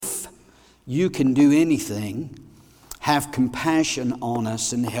You can do anything. Have compassion on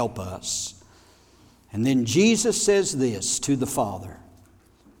us and help us. And then Jesus says this to the Father.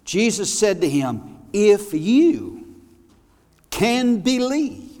 Jesus said to him, if you can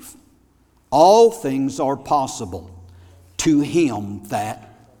believe, all things are possible to him that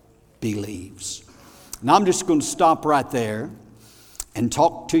believes. And I'm just going to stop right there and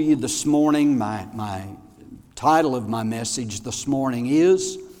talk to you this morning. My title of my message this morning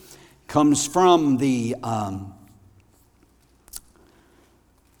comes from the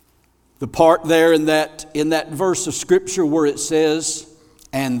part there in that verse of Scripture where it says,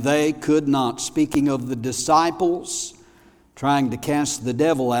 and they could not, speaking of the disciples trying to cast the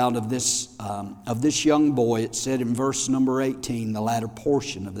devil out of this young boy. It said in verse number 18, the latter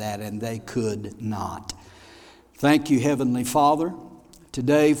portion of that, and they could not. Thank you, Heavenly Father,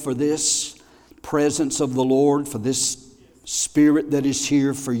 today for this presence of the Lord, for this Spirit that is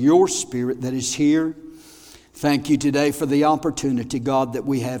here, for your Spirit that is here. Thank you today for the opportunity, God, that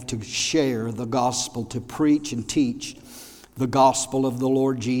we have to share the gospel, to preach and teach the gospel of the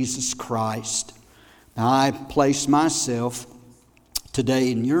Lord Jesus Christ. Now I place myself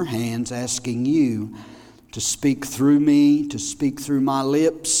today in your hands, asking you to speak through me, to speak through my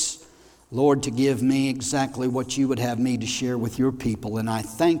lips, Lord, to give me exactly what you would have me to share with your people. And I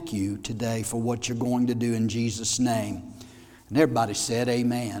thank you today for what you're going to do in Jesus' name. And everybody said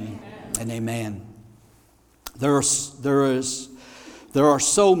amen, and amen. There are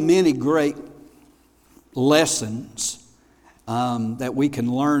so many great lessons that we can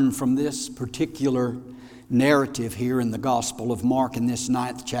learn from this particular narrative here in the Gospel of Mark, in this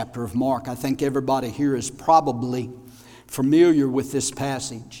 9th chapter of Mark. I think everybody here is probably familiar with this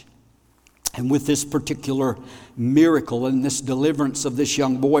passage and with this particular miracle and this deliverance of this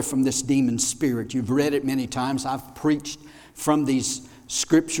young boy from this demon spirit. You've read it many times. I've preached from these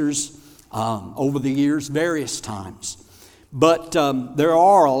scriptures over the years various times. But there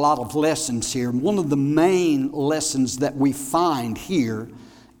are a lot of lessons here. One of the main lessons that we find here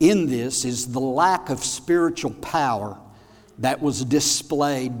in this is the lack of spiritual power that was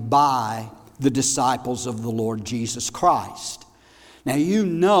displayed by the disciples of the Lord Jesus Christ. Now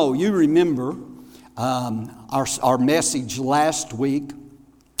you remember our message last week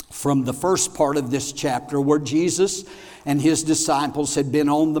from the first part of this chapter where Jesus and his disciples had been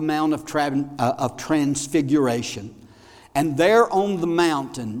on the Mount of Transfiguration. And there on the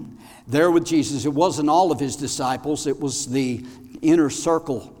mountain, there with Jesus, it wasn't all of his disciples, it was the inner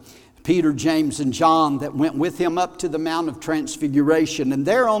circle, Peter, James, and John, that went with him up to the Mount of Transfiguration. And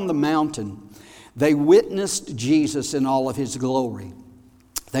there on the mountain, they witnessed Jesus in all of his glory.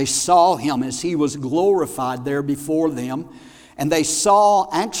 They saw him as he was glorified there before them. And they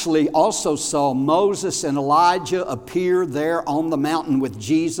also saw Moses and Elijah appear there on the mountain with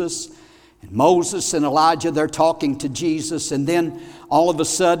Jesus. And Moses and Elijah, they're talking to Jesus. And then all of a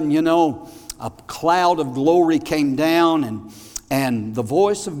sudden, a cloud of glory came down and the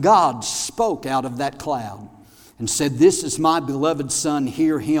voice of God spoke out of that cloud and said, "This is my beloved Son,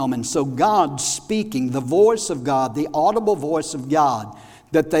 hear him." And so God speaking, the voice of God, the audible voice of God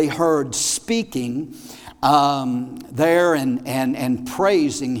that they heard speaking there and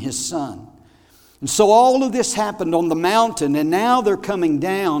praising his Son. And so all of this happened on the mountain, and now they're coming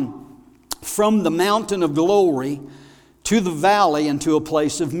down from the mountain of glory to the valley and to a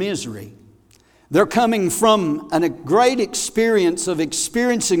place of misery. They're coming from a great experience of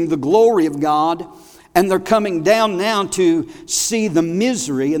experiencing the glory of God, and they're coming down now to see the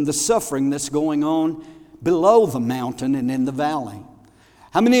misery and the suffering that's going on below the mountain and in the valley.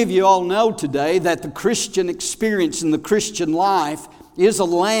 How many of you all know today that the Christian experience in the Christian life is a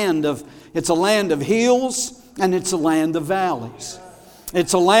land of hills and it's a land of valleys.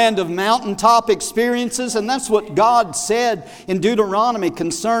 It's a land of mountaintop experiences, and that's what God said in Deuteronomy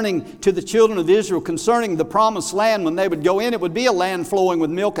to the children of Israel concerning the promised land. When they would go in, it would be a land flowing with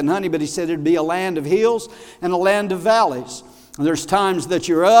milk and honey, but he said it would be a land of hills and a land of valleys. And there's times that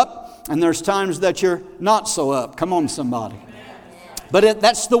you're up, and there's times that you're not so up. Come on, somebody. But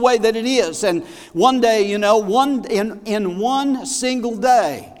that's the way that it is. And one day, in one single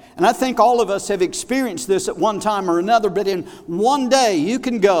day, and I think all of us have experienced this at one time or another, but in one day you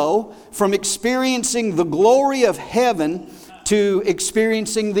can go from experiencing the glory of heaven to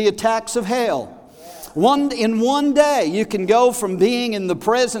experiencing the attacks of hell. In one day you can go from being in the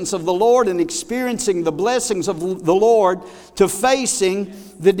presence of the Lord and experiencing the blessings of the Lord to facing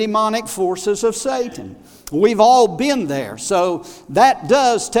the demonic forces of Satan. We've all been there. So that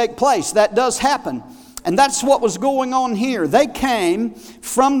does take place. That does happen. And that's what was going on here. They came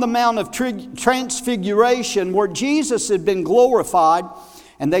from the Mount of Transfiguration where Jesus had been glorified.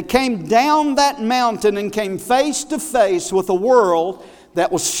 And they came down that mountain and came face to face with a world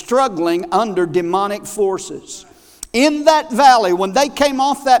that was struggling under demonic forces. In that valley, when they came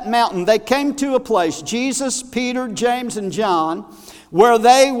off that mountain, they came to a place, Jesus, Peter, James, and John, where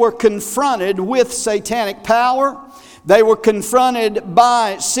they were confronted with satanic power. They were confronted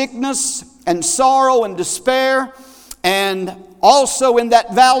by sickness and sorrow and despair. And also in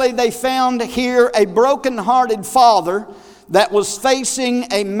that valley, they found here a broken-hearted father that was facing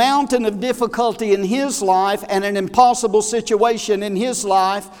a mountain of difficulty in his life and an impossible situation in his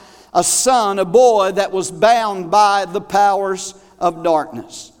life, a son, a boy that was bound by the powers of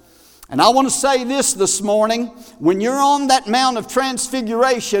darkness. And I want to say this morning, when you're on that Mount of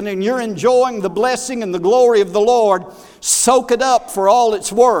Transfiguration and you're enjoying the blessing and the glory of the Lord, soak it up for all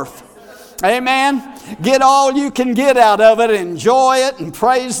it's worth. Amen. Get all you can get out of it, enjoy it, and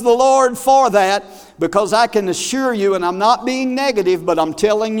praise the Lord for that. Because I can assure you, and I'm not being negative, but I'm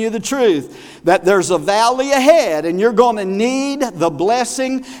telling you the truth, that there's a valley ahead and you're going to need the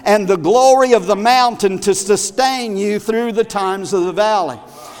blessing and the glory of the mountain to sustain you through the times of the valley.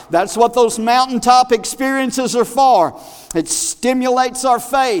 That's what those mountaintop experiences are for. It stimulates our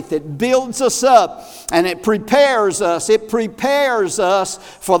faith, it builds us up, and it prepares us. It prepares us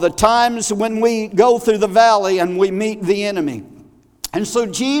for the times when we go through the valley and we meet the enemy. And so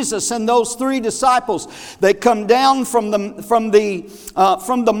Jesus and those three disciples, they come down from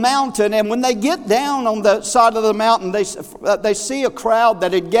the mountain, and when they get down on the side of the mountain, they see a crowd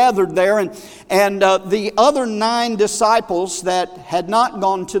that had gathered there, and the other 9 disciples that had not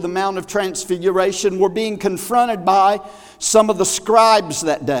gone to the Mount of Transfiguration were being confronted by some of the scribes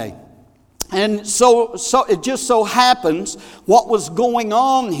that day. And so it just so happens what was going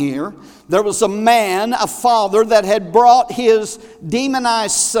on here. There was a man, a father, that had brought his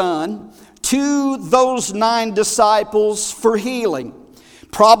demonized son to those 9 disciples for healing.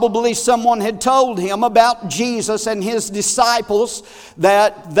 Probably someone had told him about Jesus and his disciples,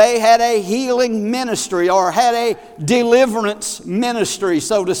 that they had a healing ministry or had a deliverance ministry,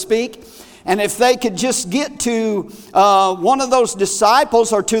 so to speak. And if they could just get to one of those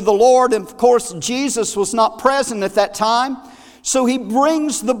disciples or to the Lord, and of course Jesus was not present at that time, so he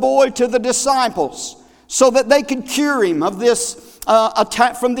brings the boy to the disciples so that they could cure him of this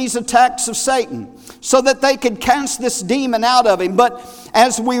attack, from these attacks of Satan, so that they could cast this demon out of him. But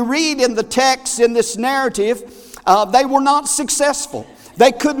as we read in the text in this narrative, they were not successful.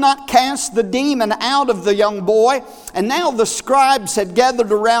 They could not cast the demon out of the young boy. And now the scribes had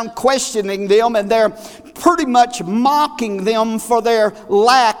gathered around questioning them, and they're pretty much mocking them for their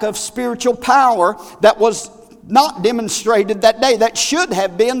lack of spiritual power that was not demonstrated that day. That should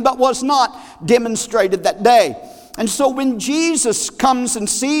have been, but was not demonstrated that day. And so when Jesus comes and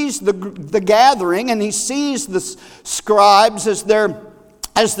sees the gathering, and he sees the scribes as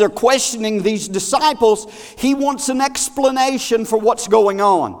they're questioning these disciples, he wants an explanation for what's going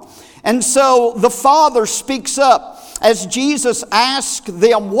on. And so the Father speaks up as Jesus asks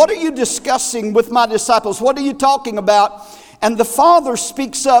them, "What are you discussing with my disciples? What are you talking about?" And the Father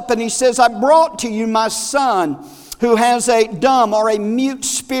speaks up and he says, "I brought to you my son who has a dumb or a mute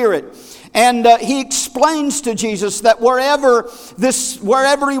spirit." And he explains to Jesus that wherever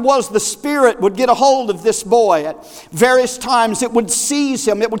he was, the Spirit would get a hold of this boy. At various times it would seize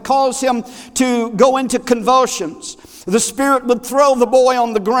him. It would cause him to go into convulsions. The Spirit would throw the boy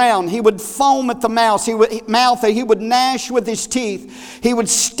on the ground. He would foam at the mouth. He would gnash with his teeth. He would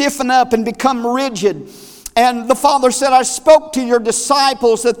stiffen up and become rigid. And the Father said, "I spoke to your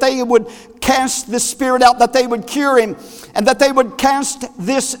disciples that they would cast this spirit out, that they would cure him, and that they would cast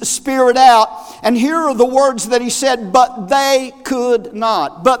this spirit out." And here are the words that he said, "But they could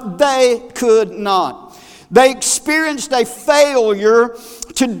not." But they could not. They experienced a failure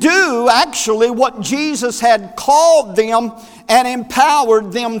to do actually what Jesus had called them and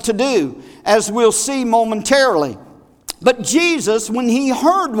empowered them to do, as we'll see momentarily. But Jesus, when he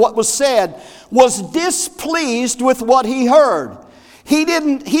heard what was said, was displeased with what he heard. He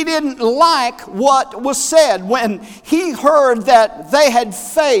didn't like what was said. When he heard that they had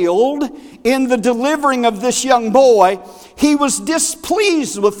failed in the delivering of this young boy, he was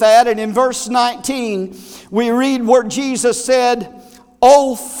displeased with that. And in verse 19, we read where Jesus said,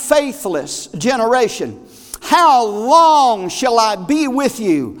 "O faithless generation, how long shall I be with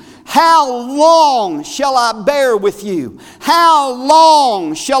you? How long shall I bear with you? How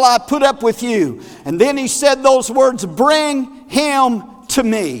long shall I put up with you?" And then he said those words, "Bring him to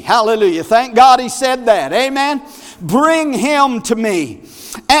me. Hallelujah. Thank God he said that. Amen. Bring him to me.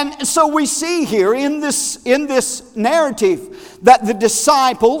 And so we see here in this narrative that the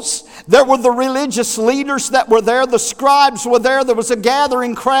disciples, there were the religious leaders that were there, the scribes were there was a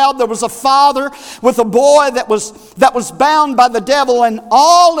gathering crowd, there was a father with a boy that was bound by the devil, and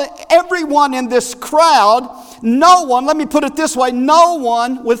everyone in this crowd, no one, let me put it this way, no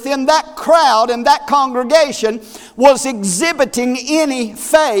one within that crowd and that congregation was exhibiting any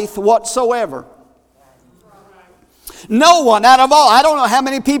faith whatsoever. No one out of all, I don't know how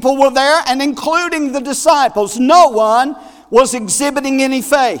many people were there, and including the disciples, no one was exhibiting any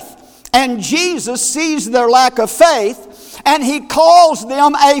faith. And Jesus sees their lack of faith, and he calls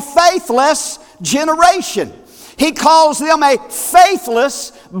them a faithless generation. He calls them a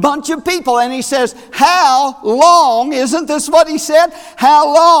faithless bunch of people. And he says, how long, isn't this what he said?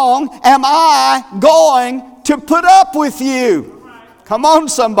 How long am I going to put up with you? Come on,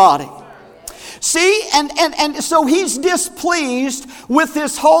 somebody. See, and so he's displeased with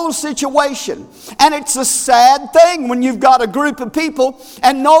this whole situation. And it's a sad thing when you've got a group of people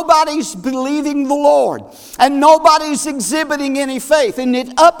and nobody's believing the Lord. And nobody's exhibiting any faith. And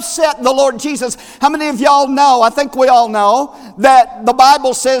it upset the Lord Jesus. How many of y'all know, I think we all know, that the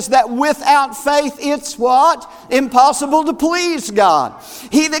Bible says that without faith it's what? Impossible to please God.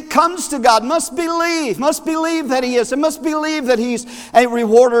 He that comes to God must believe that he is, and must believe that he's a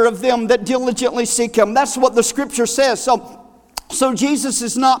rewarder of them that diligently seek him. That's what the scripture says. So Jesus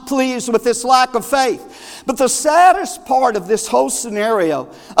is not pleased with this lack of faith. But the saddest part of this whole scenario,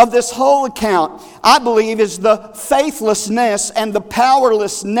 of this whole account, I believe, is the faithlessness and the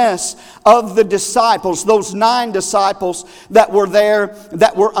powerlessness of the disciples, those 9 disciples that were there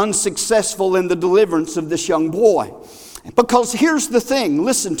that were unsuccessful in the deliverance of this young boy. Because here's the thing,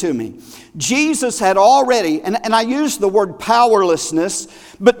 listen to me. Jesus had already, and I use the word powerlessness,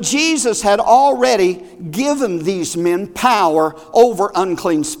 but Jesus had already given these men power over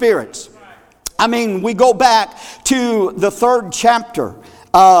unclean spirits. I mean, we go back to the 3rd chapter.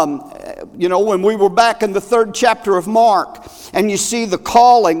 When we were back in the 3rd chapter of Mark, and you see the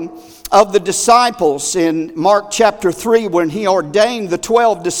calling of the disciples in Mark chapter 3 when he ordained the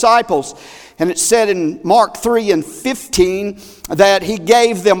 12 disciples. And it said in Mark 3:15 that he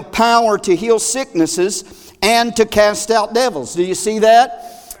gave them power to heal sicknesses and to cast out devils. Do you see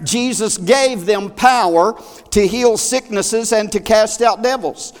that? Jesus gave them power to heal sicknesses and to cast out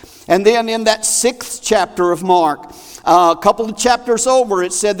devils. And then in that 6th chapter of Mark, a couple of chapters over,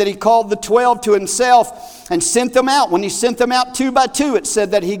 it said that he called the 12 to himself and sent them out. When he sent them out 2 by 2, it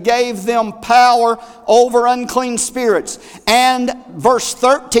said that he gave them power over unclean spirits. And verse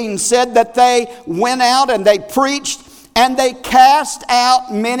 13 said that they went out and they preached and they cast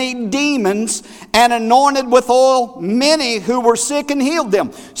out many demons and anointed with oil many who were sick and healed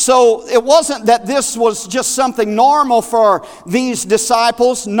them. So it wasn't that this was just something normal for these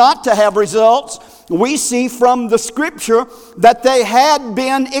disciples not to have results. We see from the scripture that they had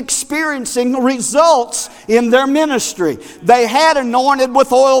been experiencing results in their ministry. They had anointed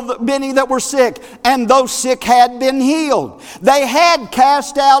with oil many that were sick, and those sick had been healed. They had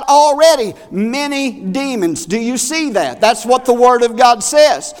cast out already many demons. Do you see that? That's what the Word of God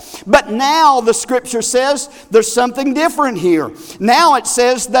says. But now the scripture says there's something different here. Now it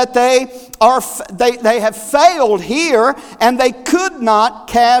says that they have failed here, and they could not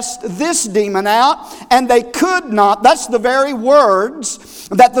cast this demon out, and they could not. That's the very words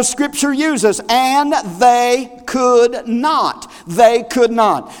that the scripture uses. And they could not. They could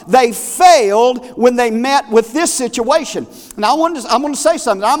not. They failed when they met with this situation. And I want to say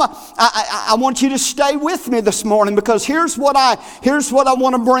something. I want you to stay with me this morning, because here's what I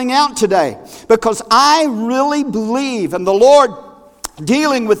want to bring out today. Because I really believe, and the Lord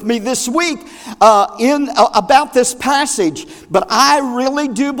dealing with me this week about this passage, but I really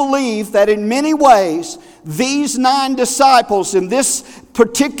do believe that in many ways these 9 disciples in this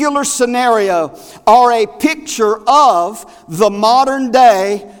particular scenario are a picture of the modern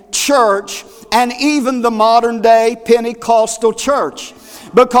day church and even the modern day Pentecostal church.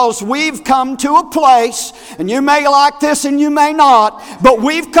 Because we've come to a place, and you may like this and you may not, but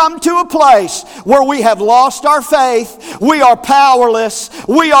we've come to a place where we have lost our faith, we are powerless,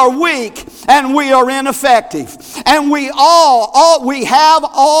 we are weak, and we are ineffective. And we have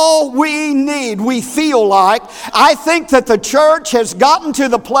all we need. We feel like. I think that the church has gotten to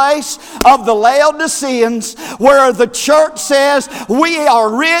the place of the Laodiceans where the church says we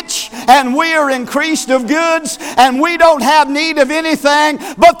are rich and we are increased of goods and we don't have need of anything.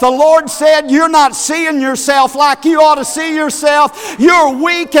 But the Lord said, you're not seeing yourself like you ought to see yourself. You're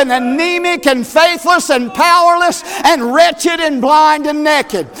weak and anemic and faithless and powerless and wretched and blind and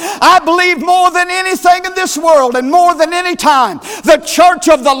naked. I believe more than anything in this world and more than any time, the church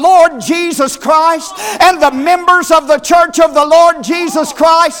of the Lord Jesus Christ and the members of the church of the Lord Jesus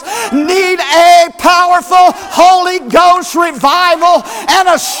Christ need a powerful Holy Ghost revival and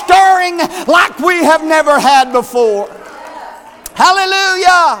a stirring like we have never had before.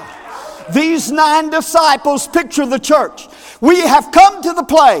 Hallelujah! These 9 disciples picture the church. We have come to the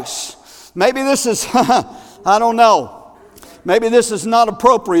place. Maybe this is, I don't know. Maybe this is not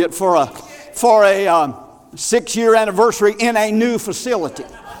appropriate for a 6-year anniversary in a new facility.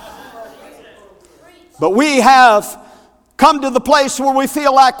 But we have come to the place where we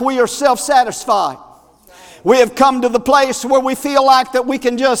feel like we are self-satisfied. We have come to the place where we feel like that we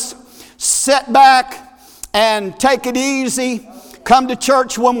can just sit back and take it easy. Come to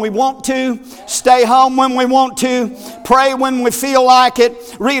church when we want to, stay home when we want to, pray when we feel like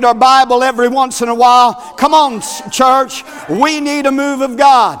it, read our Bible every once in a while. Come on, church, we need a move of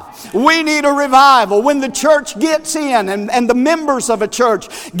God. We need a revival. When the church gets in and the members of a church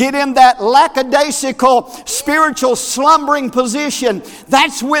get in that lackadaisical, spiritual slumbering position,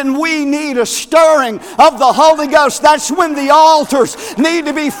 that's when we need a stirring of the Holy Ghost. That's when the altars need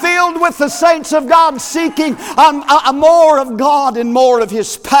to be filled with the saints of God seeking more of God and more of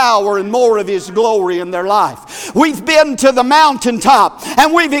His power and more of His glory in their life. We've been to the mountaintop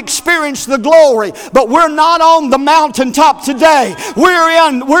and we've experienced the glory, but we're not on the mountaintop today.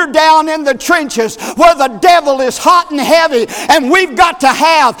 We're down in the trenches where the devil is hot and heavy, and we've got to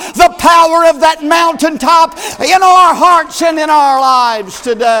have the power of that mountaintop in our hearts and in our lives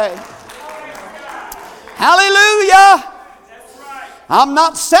today. Hallelujah! I'm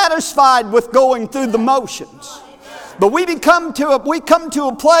not satisfied with going through the motions, but we come to a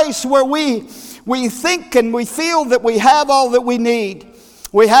place where we think and we feel that we have all that we need.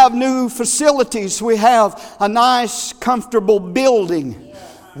 We have new facilities. We have a nice, comfortable building.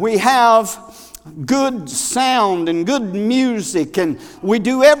 We have good sound and good music, and we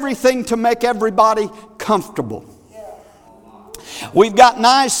do everything to make everybody comfortable. We've got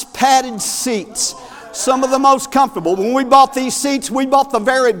nice padded seats, some of the most comfortable. When we bought these seats, we bought the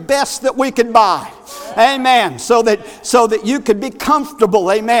very best that we could buy. Amen. So that you could be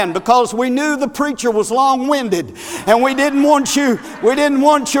comfortable. Amen. Because we knew the preacher was long-winded, and we didn't want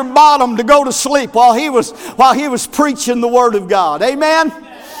your bottom to go to sleep while he was preaching the Word of God. Amen.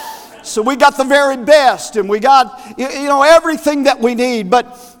 So we got the very best, and we got everything that we need.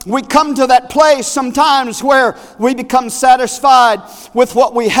 But we come to that place sometimes where we become satisfied with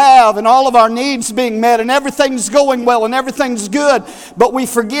what we have and all of our needs being met and everything's going well and everything's good. But we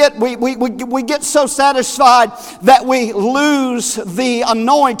forget, we get so satisfied that we lose the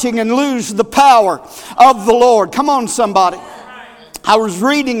anointing and lose the power of the Lord. Come on, somebody. I was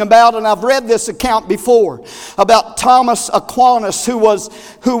reading about, and I've read this account before, about Thomas Aquinas, who was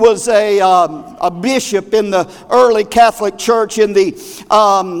a bishop in the early Catholic Church in the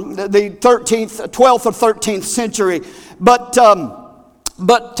 12th or 13th century. But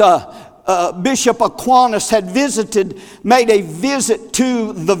Bishop Aquinas had made a visit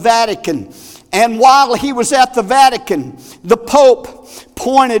to the Vatican. And while he was at the Vatican, the Pope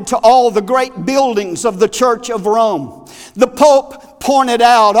pointed to all the great buildings of the Church of Rome. The Pope pointed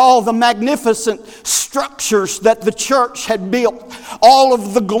out all the magnificent structures that the church had built, all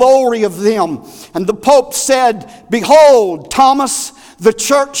of the glory of them. And the Pope said, "Behold, Thomas, the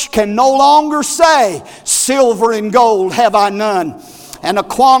church can no longer say, 'Silver and gold have I none.'" And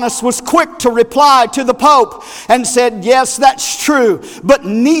Aquinas was quick to reply to the Pope and said, "Yes, that's true, but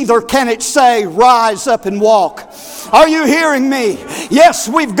neither can it say, 'Rise up and walk.'" Are you hearing me? Yes,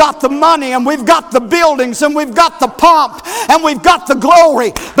 we've got the money and we've got the buildings and we've got the pomp and we've got the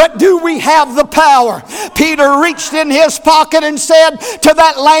glory, but do we have the power? Peter reached in his pocket and said to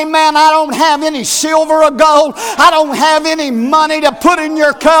that lame man, "I don't have any silver or gold. I don't have any money to put in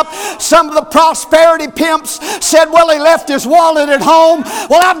your cup." Some of the prosperity pimps said, "Well, he left his wallet at home."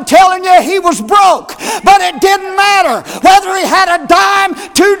 Well, I'm telling you, he was broke, but it didn't matter whether he had a dime,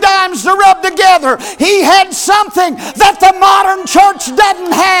 2 dimes to rub together. together. He had something that the modern church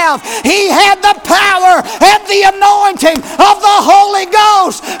doesn't have. He had the power and the anointing of the Holy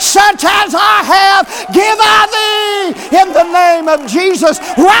Ghost. Such as I have, give I thee in the name of Jesus.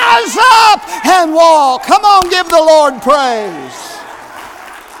 Rise up and walk. Come on, give the Lord praise.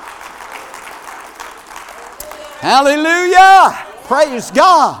 Hallelujah. Praise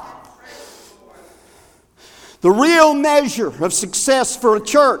God. The real measure of success for a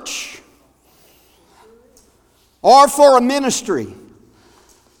church or for a ministry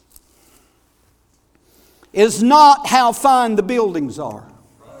is not how fine the buildings are.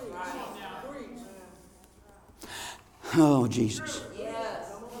 Oh, Jesus.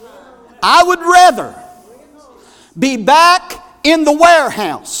 I would rather be back in the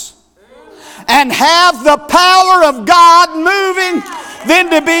warehouse and have the power of God moving than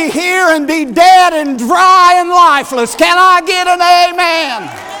to be here and be dead and dry and lifeless. Can I get an amen?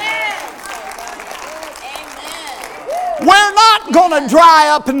 We're not going to dry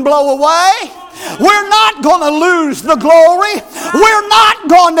up and blow away. We're not going to lose the glory. We're not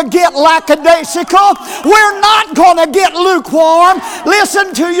going to get lackadaisical. We're not going to get lukewarm.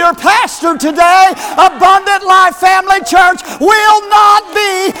 Listen to your pastor today. Abundant Life Family Church will not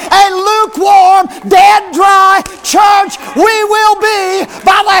be a lukewarm, dead, dry church. We will be,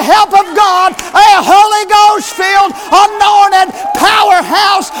 by the help of God, a Holy Ghost-filled, anointed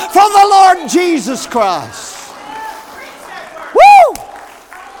powerhouse for the Lord Jesus Christ. Woo!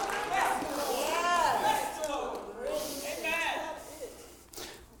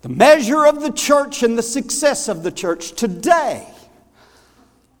 The measure of the church and the success of the church today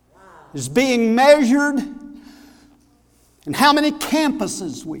is being measured in how many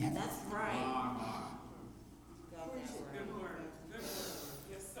campuses we have.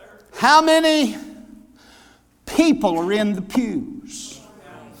 How many people are in the pews?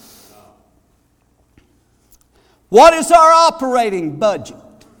 What is our operating budget?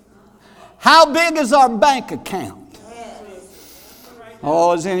 How big is our bank account?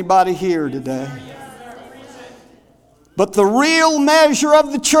 Oh, is anybody here today? But the real measure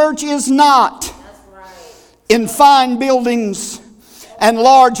of the church is not in fine buildings and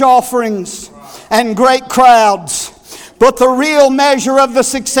large offerings and great crowds. But the real measure of the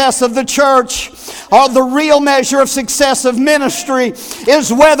success of the church, or the real measure of success of ministry,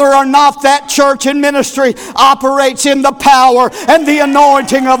 is whether or not that church and ministry operates in the power and the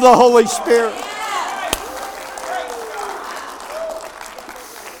anointing of the Holy Spirit.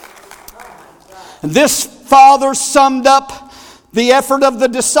 And this father summed up the effort of the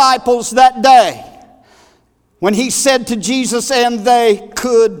disciples that day when he said to Jesus, and they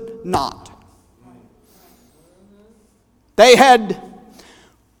could not. They had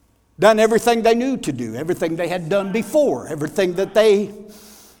done everything they knew to do, everything they had done before, everything that they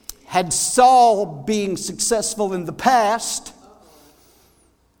had saw being successful in the past.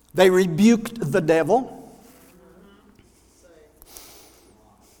 They rebuked the devil.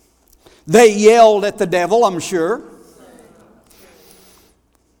 They yelled at the devil, I'm sure.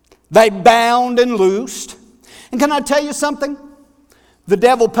 They bound and loosed. And can I tell you something? The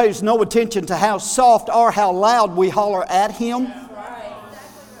devil pays no attention to how soft or how loud we holler at him.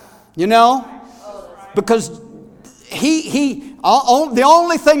 You know? Because the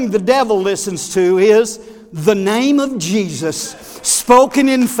only thing the devil listens to is the name of Jesus spoken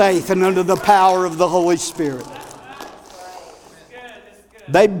in faith and under the power of the Holy Spirit.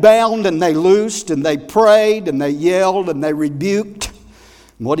 They bound and they loosed and they prayed and they yelled and they rebuked.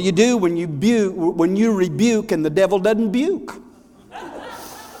 And what do you do when you rebuke and the devil doesn't buke?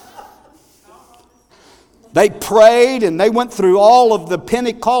 They prayed and they went through all of the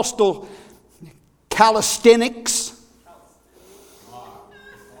Pentecostal calisthenics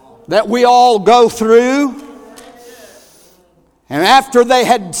that we all go through. And after they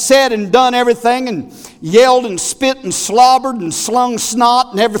had said and done everything and yelled and spit and slobbered and slung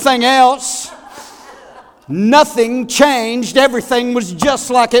snot and everything else, nothing changed. Everything was just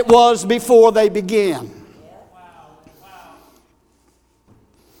like it was before they began.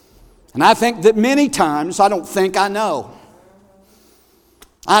 And I think that many times, I know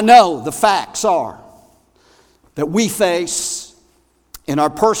the facts are that we face in our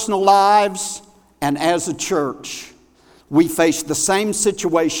personal lives and as a church, we face the same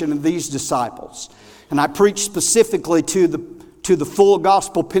situation of these disciples. And I preach specifically to the full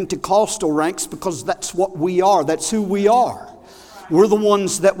gospel Pentecostal ranks because that's what we are. That's who we are. We're the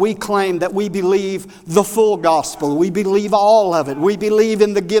ones that we claim that we believe the full gospel. We believe all of it. We believe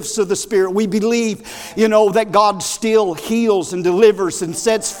in the gifts of the Spirit. We believe, that God still heals and delivers and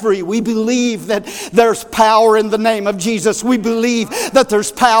sets free. We believe that there's power in the name of Jesus. We believe that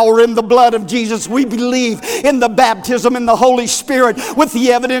there's power in the blood of Jesus. We believe in the baptism in the Holy Spirit with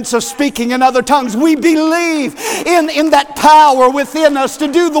the evidence of speaking in other tongues. We believe in that power within us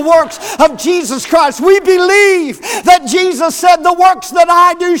to do the works of Jesus Christ. We believe that Jesus said, the works that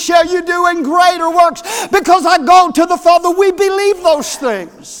I do shall you do, and greater works, because I go to the Father. We believe those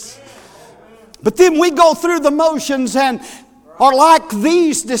things. But then we go through the motions and are like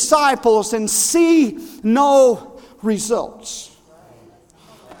these disciples and see no results.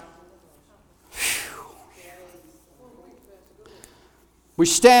 We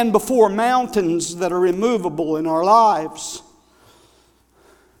stand before mountains that are immovable in our lives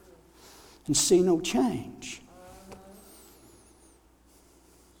and see no change.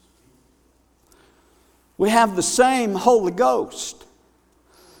 We have the same Holy Ghost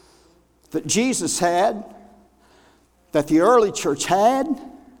that Jesus had, that the early church had,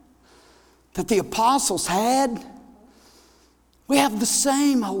 that the apostles had. We have the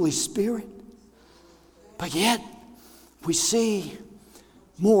same Holy Spirit, but yet we see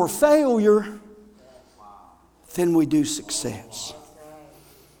more failure than we do success.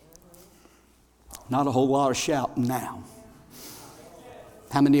 Not a whole lot of shouting now.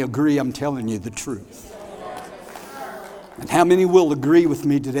 How many agree I'm telling you the truth? And how many will agree with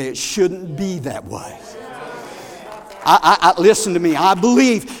me today? It shouldn't be that way. Listen to me. I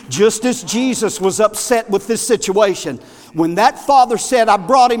believe just as Jesus was upset with this situation, when that father said, I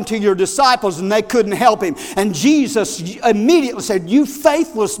brought him to your disciples and they couldn't help him. And Jesus immediately said, you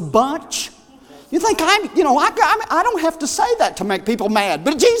faithless bunch. You think I don't have to say that to make people mad.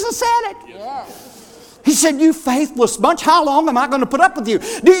 But Jesus said it. Yeah. He said, you faithless bunch, how long am I going to put up with you?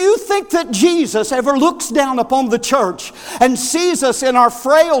 Do you think that Jesus ever looks down upon the church and sees us in our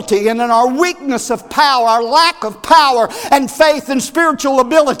frailty and in our weakness of power, our lack of power and faith and spiritual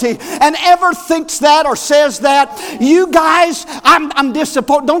ability, and ever thinks that or says that? You guys, I'm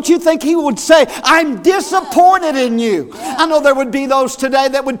disappointed. Don't you think he would say, I'm disappointed in you? I know there would be those today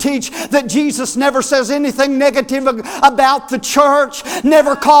that would teach that Jesus never says anything negative about the church,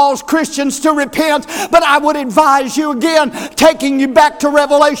 never calls Christians to repent. But I would advise you again, taking you back to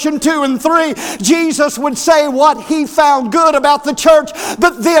Revelation 2 and 3, Jesus would say what he found good about the church,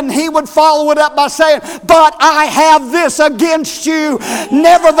 but then he would follow it up by saying, but I have this against you.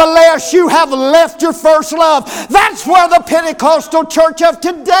 Nevertheless, you have left your first love. That's where the Pentecostal church of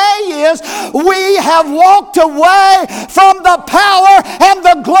today is. We have walked away from the power and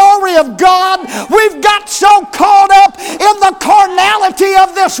the glory of God. We've got so caught up in the carnality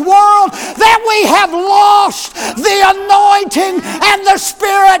of this world that we have lost the anointing and the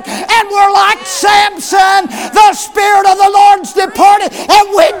Spirit, and we're like Samson. The Spirit of the Lord's departed and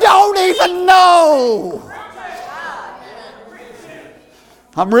we don't even know.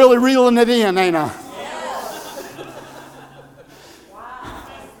 I'm really reeling it in, ain't I?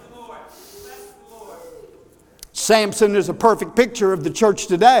 Samson is a perfect picture of the church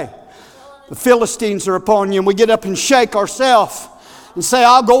today. The Philistines are upon you and we get up and shake ourselves and say,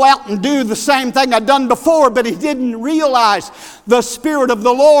 I'll go out and do the same thing I'd done before, but he didn't realize the Spirit of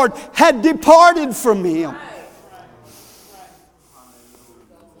the Lord had departed from him.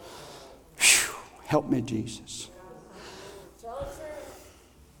 Whew, help me, Jesus.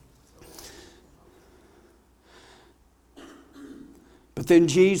 But then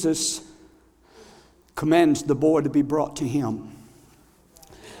Jesus commands the boy to be brought to him.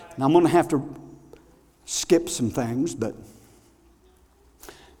 Now I'm going to have to skip some things, but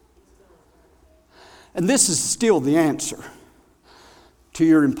and this is still the answer to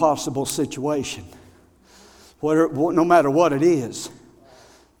your impossible situation. No matter what it is.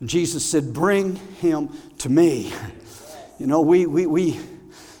 Jesus said, bring him to me. You know, we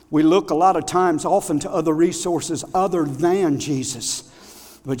look a lot of times often to other resources other than Jesus.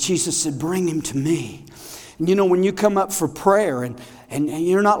 But Jesus said, bring him to me. And you know, when you come up for prayer and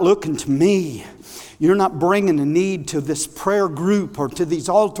you're not looking to me, you're not bringing a need to this prayer group or to these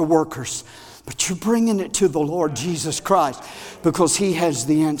altar workers, but you're bringing it to the Lord Jesus Christ because he has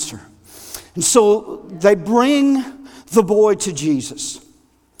the answer. And so they bring the boy to Jesus.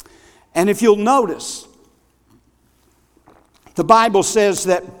 And if you'll notice, the Bible says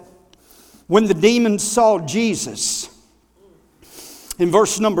that when the demons saw Jesus, in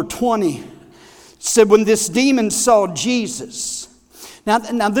verse number 20, it said, when this demon saw Jesus. Now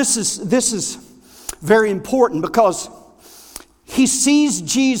this is very important because he sees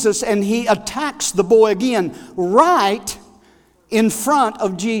Jesus and he attacks the boy again right in front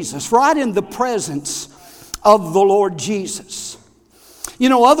of Jesus, right in the presence of the Lord Jesus. You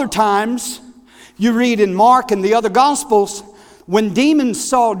know, other times, you read in Mark and the other Gospels, when demons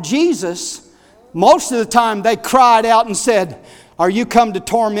saw Jesus, most of the time they cried out and said, "Are you come to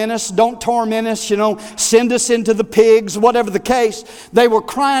torment us? Don't torment us, send us into the pigs," whatever the case. They were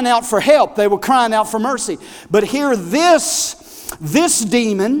crying out for help. They were crying out for mercy. But here this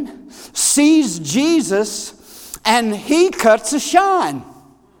demon sees Jesus and he cuts a shine.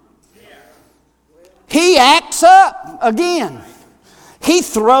 He acts up again. He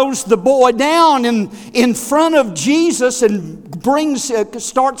throws the boy down in front of Jesus and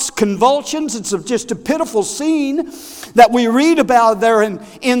starts convulsions. It's just a pitiful scene that we read about there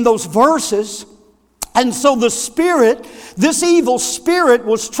in those verses. And so this evil spirit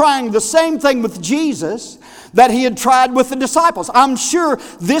was trying the same thing with Jesus that he had tried with the disciples. I'm sure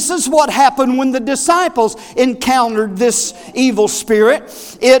this is what happened when the disciples encountered this evil spirit.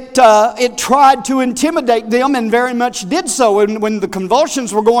 It tried to intimidate them and very much did so. And when the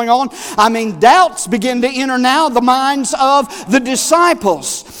convulsions were going on, doubts began to enter now the minds of the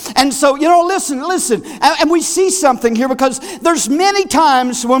disciples. And so, listen. And we see something here, because there's many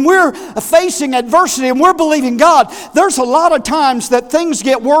times when we're facing adversity and we're believing God, there's a lot of times that things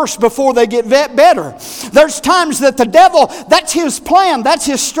get worse before they get better. There's times that the devil, that's his plan, that's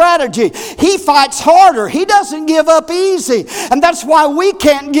his strategy. He fights harder. He doesn't give up easy. And that's why we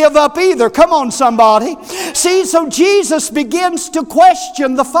can't give up either. Come on, somebody. See, so Jesus begins to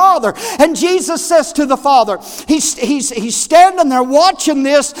question the Father. And Jesus says to the Father, he's standing there watching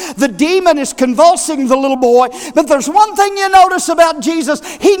this. The demon is convulsing the little boy. But there's one thing you notice about Jesus.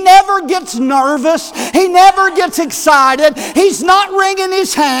 He never gets nervous. He never gets excited. He's not wringing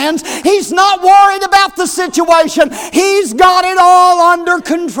his hands. He's not worried about the situation. He's got it all under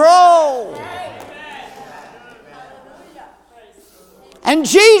control. And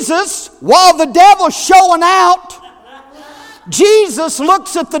Jesus, while the devil's showing out, Jesus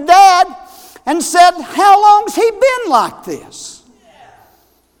looks at the dad and said, "How long's he been like this?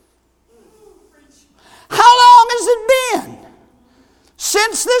 How long has it been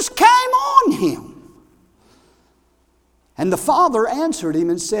since this came on him?" And the father answered him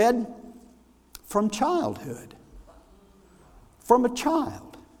and said, "From childhood." From a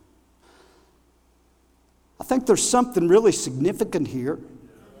child. I think there's something really significant here.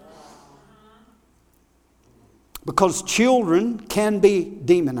 Because children can be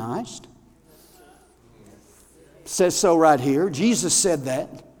demonized. It says so right here. Jesus said that.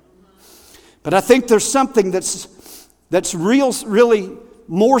 But I think there's something that's really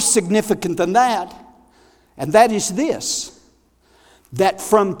more significant than that. And that is this. That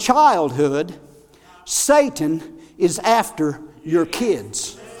from childhood, Satan is after your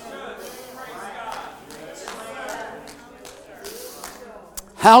kids.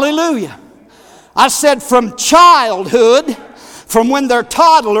 Hallelujah. I said from childhood, from when they're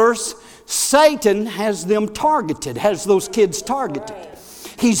toddlers, Satan has them targeted, has those kids targeted.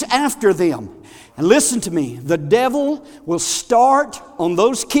 He's after them. And listen to me, the devil will start on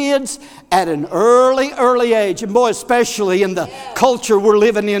those kids at an early age. And boy, especially in the culture we're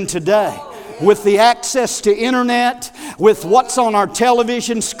living in today. With the access to internet, with what's on our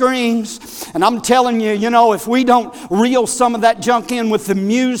television screens. And I'm telling you, if we don't reel some of that junk in with the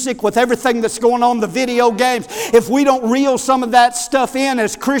music, with everything that's going on, the video games, if we don't reel some of that stuff in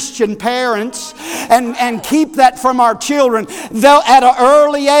as Christian parents and keep that from our children, at an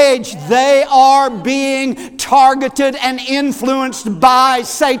early age, they are being targeted and influenced by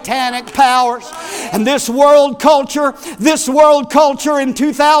satanic powers. And this world culture in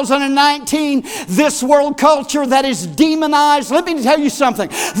 2019, this world culture that is demonized. Let me tell you something.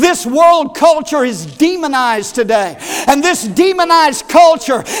 This world culture is demonized today. And this demonized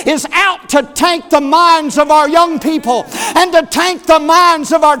culture is out to tank the minds of our young people and to tank the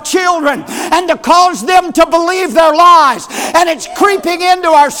minds of our children and to cause them to believe their lies. And it's creeping into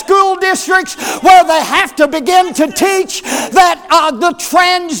our school districts where they have to begin to teach that the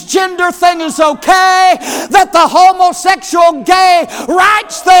transgender thing is okay, that the homosexual gay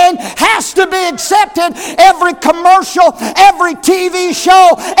rights thing has to be accepted. Every commercial, every TV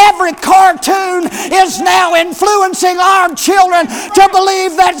show, every cartoon is now influencing our children to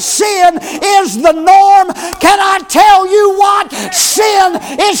believe that sin is the norm. Can I tell you what? Sin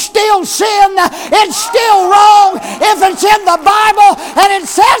is still sin. It's still wrong. If it's in the Bible and it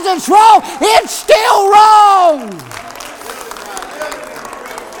says it's wrong, it's still wrong.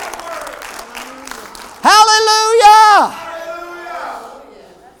 Hallelujah.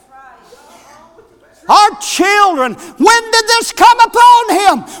 Our children, when did this come upon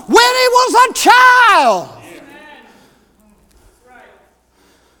him? When he was a child.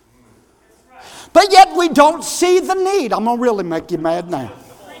 don't see the need. I'm going to really make you mad now.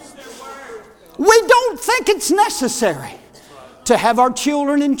 We don't think it's necessary to have our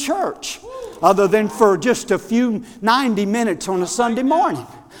children in church other than for just a few 90 minutes on a Sunday morning.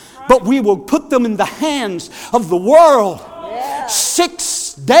 But we will put them in the hands of the world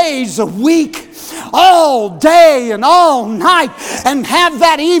 6 days a week, all day and all night, and have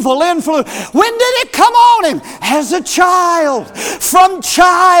that evil influence. When did it come on him? As a child, from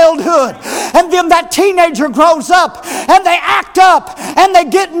childhood. And then that teenager grows up and they act up and they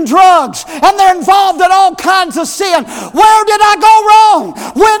get in drugs and they're involved in all kinds of sin. Where did I go wrong?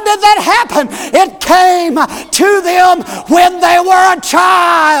 When did that happen? It came to them when they were a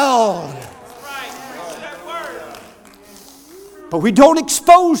child. But we don't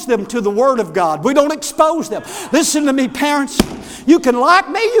expose them to the Word of God. We don't expose them. Listen to me, parents. You can like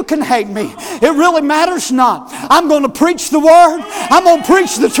me, you can hate me. It really matters not. I'm going to preach the Word. I'm going to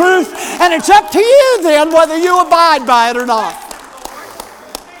preach the truth. And it's up to you then whether you abide by it or not.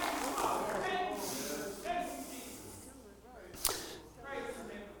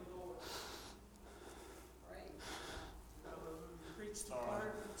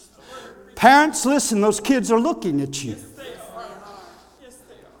 Parents, listen, those kids are looking at you.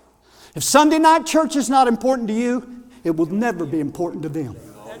 If Sunday night church is not important to you, it will never be important to them.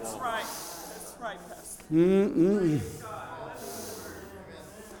 That's right. That's right, Pastor.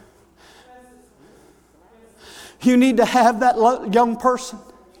 You need to have that young person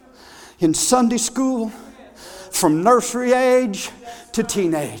in Sunday school from nursery age to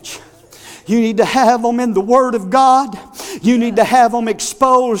teenage. You need to have them in the Word of God. You need to have them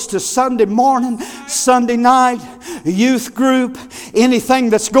exposed to Sunday morning, Sunday night, youth group, anything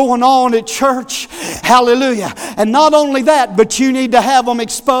that's going on at church. Hallelujah. And not only that, but you need to have them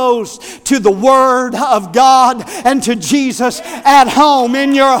exposed to the Word of God and to Jesus at home,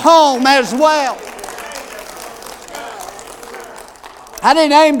 in your home as well. I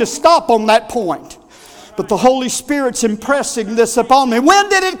didn't aim to stop on that point. But the Holy Spirit's impressing this upon me. When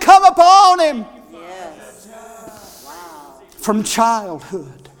did it come upon him? Yes. Wow. From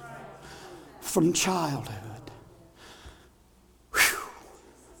childhood. From childhood. Whew.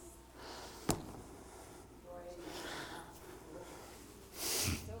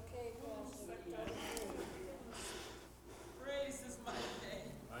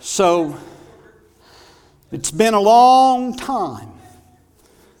 So, it's been a long time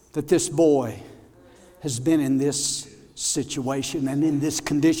that this boy has been in this situation and in this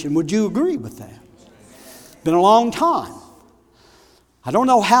condition. Would you agree with that? Been a long time. I don't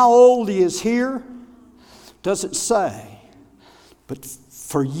know how old he is here. Doesn't say. But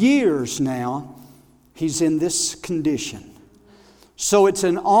for years now, he's in this condition. So it's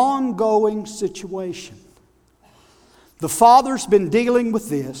an ongoing situation. The father's been dealing with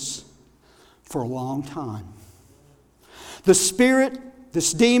this for a long time. The spirit,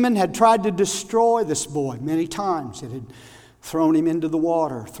 this demon, had tried to destroy this boy many times. It had thrown him into the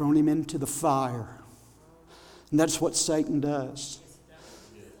water, thrown him into the fire. And that's what Satan does.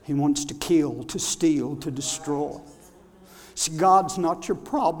 He wants to kill, to steal, to destroy. See, God's not your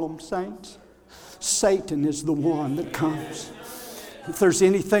problem, saints. Satan is the one that comes. If there's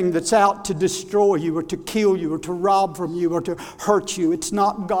anything that's out to destroy you or to kill you or to rob from you or to hurt you, it's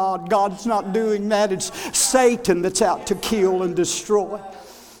not God. God's not doing that. It's Satan that's out to kill and destroy.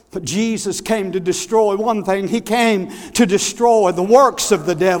 But Jesus came to destroy one thing. He came to destroy the works of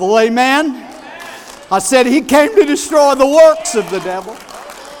the devil. Amen? I said he came to destroy the works of the devil.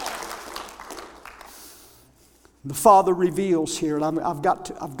 The Father reveals here, and I've got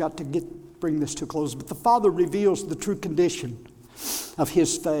to bring this to a close, but the Father reveals the true condition of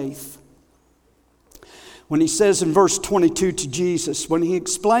his faith. When he says in verse 22 to Jesus, when he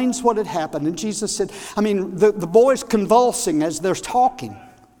explains what had happened, and Jesus said, the boy's convulsing as they're talking.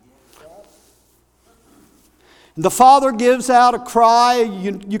 The father gives out a cry.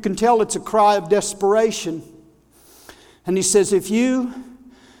 You can tell it's a cry of desperation. And he says, if you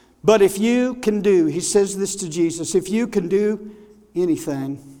can do, he says this to Jesus, if you can do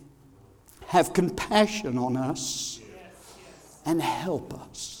anything, have compassion on us and help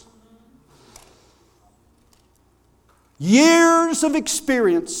us. Years of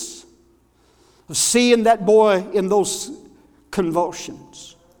experience of seeing that boy in those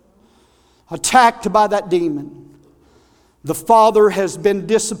convulsions, attacked by that demon. The father has been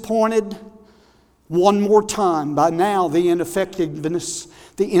disappointed one more time by now the ineffectiveness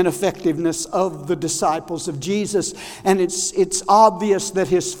of the disciples of Jesus. And it's obvious that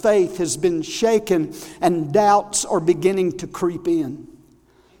his faith has been shaken and doubts are beginning to creep in.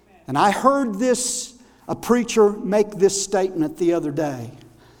 And I heard a preacher make this statement the other day.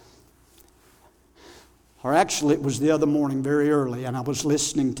 Or actually, it was the other morning very early, and I was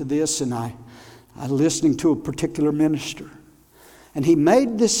listening to this, and I was listening to a particular minister. And he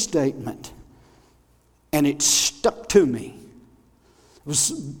made this statement, and it stuck to me.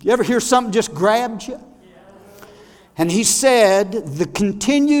 You ever hear something just grabbed you? And he said, the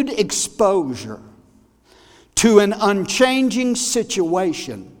continued exposure to an unchanging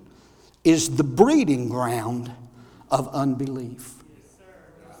situation is the breeding ground of unbelief.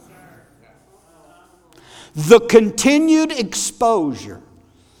 The continued exposure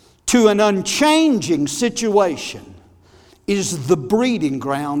to an unchanging situation is the breeding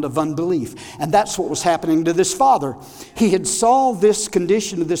ground of unbelief. And that's what was happening to this father. He had solved this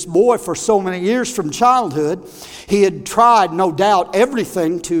condition of this boy for so many years from childhood. He had tried, no doubt,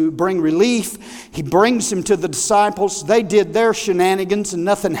 everything to bring relief. He brings him to the disciples. They did their shenanigans and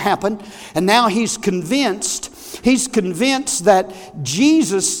nothing happened. And now he's convinced that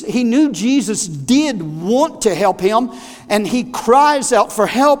Jesus, he knew Jesus did want to help him, and he cries out for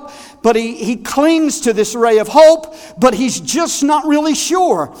help, but he clings to this ray of hope, but he's just not really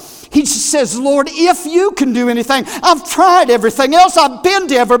sure. He says, Lord, if you can do anything, I've tried everything else, I've been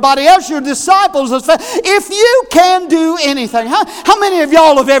to everybody else, your disciples, if you can do anything. How many of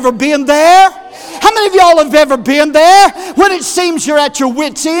y'all have ever been there? How many of y'all have ever been there when it seems you're at your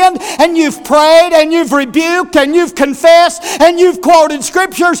wit's end and you've prayed and you've rebuked and you've confessed and you've quoted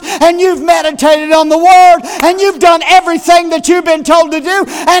scriptures and you've meditated on the Word and you've done everything that you've been told to do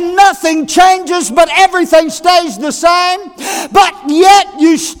and nothing changes but everything stays the same, but yet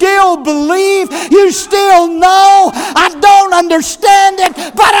you still believe, you still know, I don't understand it,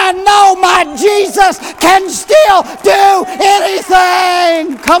 but I know my Jesus can still do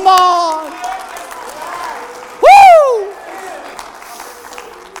anything. Come on. Woo!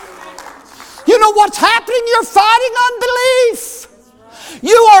 You know what's happening? You're fighting unbelief.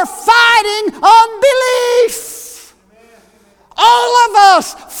 You are fighting unbelief. All of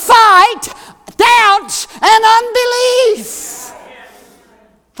us fight doubts and unbelief.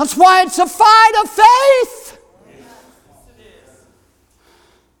 That's why it's a fight of faith.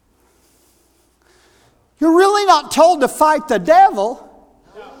 You're really not told to fight the devil.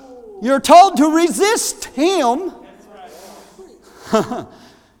 You're told to resist him.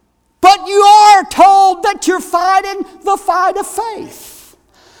 But you are told that you're fighting the fight of faith.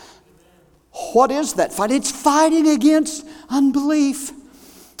 What is that fight? It's fighting against unbelief.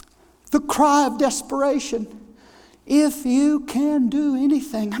 The cry of desperation. If you can do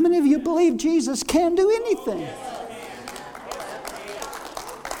anything. How many of you believe Jesus can do anything?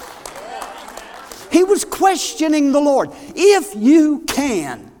 He was questioning the Lord. If you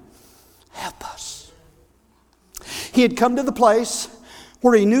can. Help us. He had come to the place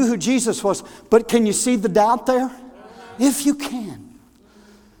where he knew who Jesus was. But can you see the doubt there? If you can,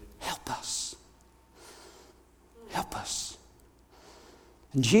 help us. Help us.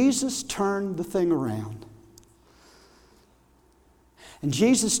 And Jesus turned the thing around. And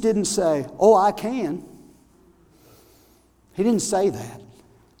Jesus didn't say, oh, I can. He didn't say that.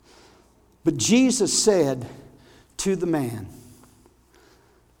 But Jesus said to the man,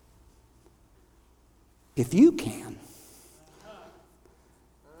 if you can.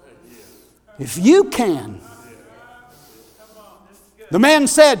 If you can. The man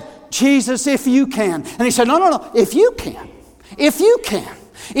said, Jesus, if you can. And he said, no, if you can. If you can.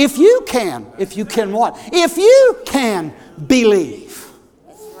 If you can. If you can what? If you can believe.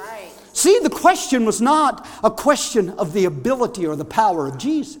 That's right. See, the question was not a question of the ability or the power of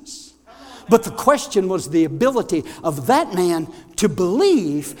Jesus. But the question was the ability of that man to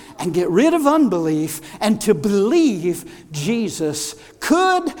believe and get rid of unbelief and to believe Jesus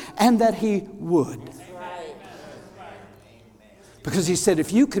could and that he would. Because he said,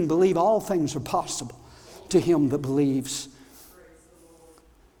 if you can believe, all things are possible to him that believes.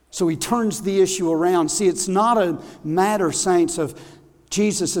 So he turns the issue around. See, it's not a matter, saints, of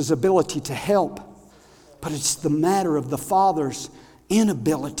Jesus' ability to help, but it's the matter of the Father's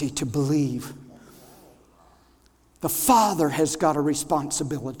inability to believe. The Father has got a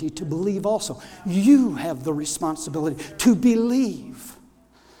responsibility to believe also. You have the responsibility to believe.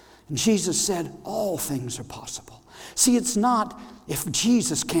 And Jesus said, all things are possible. See, it's not if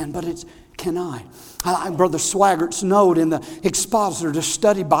Jesus can, but it's can I. Brother Swaggart's note in the Expositor to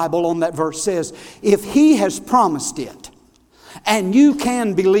Study Bible on that verse says, if he has promised it and you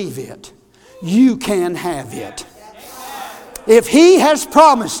can believe it, you can have it. If he has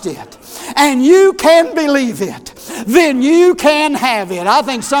promised it and you can believe it, then you can have it. I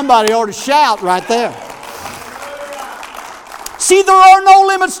think somebody ought to shout right there. See, there are no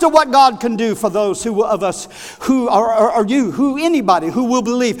limits to what God can do for those of us who are you, anybody who will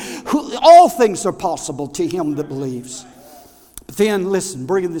believe. All things are possible to him that believes. But then, listen,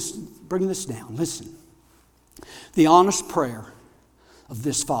 bringing this down, listen. The honest prayer of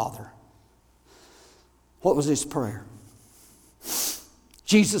this father. What was his prayer?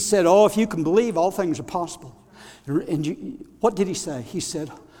 Jesus said, oh, if you can believe, all things are possible. And what did he say? He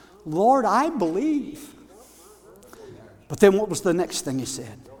said, Lord, I believe. But then what was the next thing he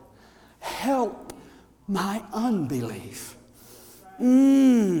said? Help my unbelief.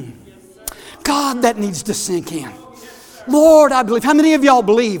 God, that needs to sink in. Lord, I believe. How many of y'all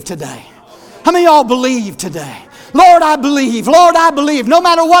believe today? How many of y'all believe today? Lord, I believe. Lord, I believe. No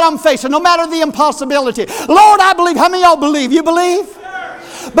matter what I'm facing, no matter the impossibility. Lord, I believe. How many of y'all believe? You believe?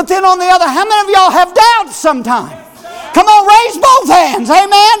 But then on the other, how many of y'all have doubts sometimes? Come on, raise both hands.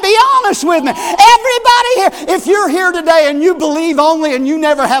 Amen. Be honest with me. Everybody here, if you're here today and you believe only and you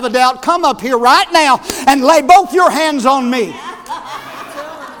never have a doubt, come up here right now and lay both your hands on me.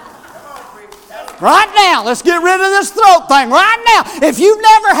 Right now. Let's get rid of this throat thing. Right now. If you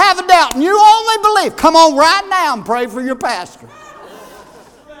never have a doubt and you only believe, come on right now and pray for your pastor.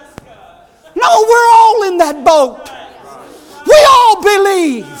 No, we're all in that boat. We all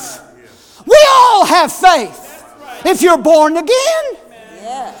believe. We all have faith. If you're born again,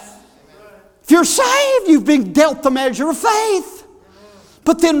 Yes. if you're saved, you've been dealt the measure of faith.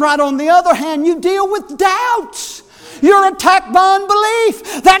 But then right on the other hand, you deal with doubts. You're attacked by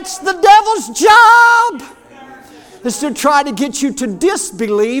unbelief. That's the devil's job, is to try to get you to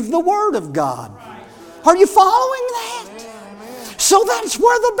disbelieve the Word of God. Are you following that? So that's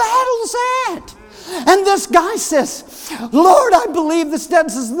where the battle's at. And this guy says, Lord, I believe. This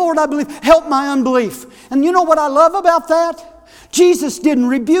dad says, Lord, I believe. Help my unbelief. And you know what I love about that? Jesus didn't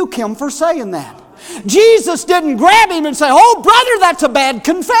rebuke him for saying that. Jesus didn't grab him and say, oh, brother, that's a bad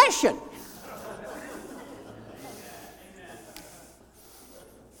confession.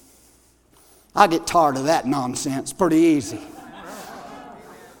 I get tired of that nonsense pretty easy.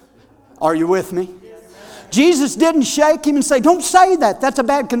 Are you with me? Jesus didn't shake him and say, don't say that. That's a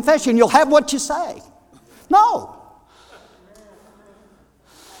bad confession. You'll have what you say. No.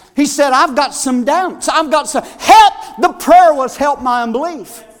 He said, I've got some doubts. I've got some help. The prayer was help my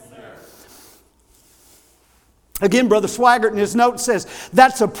unbelief. Again, Brother Swaggart in his note says,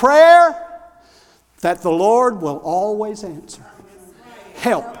 that's a prayer that the Lord will always answer.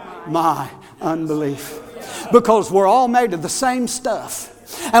 Help my unbelief. Because we're all made of the same stuff.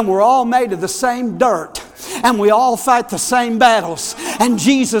 And we're all made of the same dirt. And we all fight the same battles. And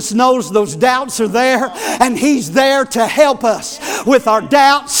Jesus knows those doubts are there. And He's there to help us with our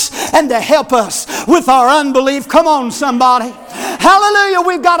doubts and to help us with our unbelief. Come on, somebody. Hallelujah.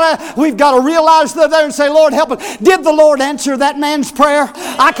 We've got to realize that there and say, Lord, help us. Did the Lord answer that man's prayer?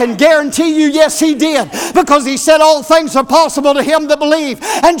 I can guarantee you, yes, He did. Because He said all things are possible to him that believe.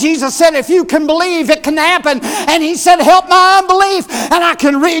 And Jesus said, if you can believe, it can happen. And He said, help my unbelief. And I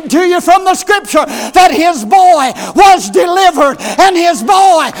can read to you from the Scripture that His boy was delivered and His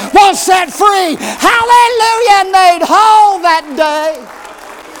boy was set free. Hallelujah. And made whole that day.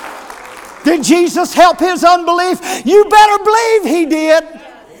 Did Jesus help his unbelief? You better believe He did.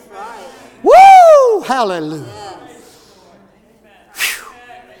 Woo! Hallelujah.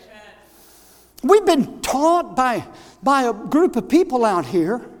 We've been taught by a group of people out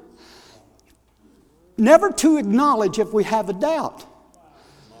here never to acknowledge if we have a doubt.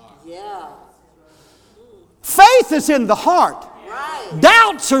 Yeah. Faith is in the heart. Right.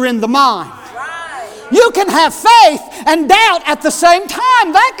 Doubts are in the mind. Right. You can have faith and doubt at the same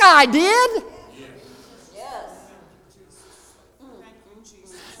time. That guy did. Yes.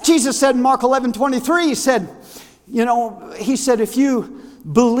 Jesus said in Mark 11:23, He said, He said, if you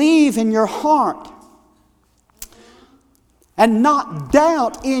believe in your heart and not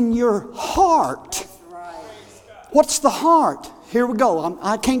doubt in your heart. Right. What's the heart? Here we go.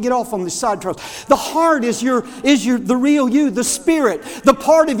 I can't get off on this side trail. The heart is the real you, the spirit, the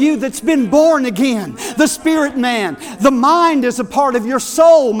part of you that's been born again, the spirit man. The mind is a part of your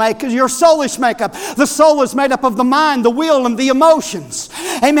soul your soulish makeup. The soul is made up of the mind, the will, and the emotions.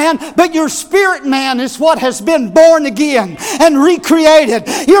 Amen. But your spirit man is what has been born again and recreated.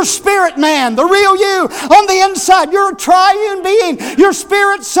 Your spirit man, the real you on the inside. You're a triune being. Your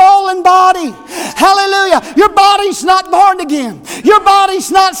spirit, soul, and body. Hallelujah. Your body's not born again. Your body's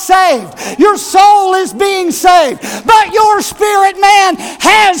not saved. Your soul is being saved. But your spirit man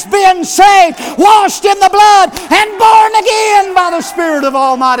has been saved, washed in the blood, and born again by the Spirit of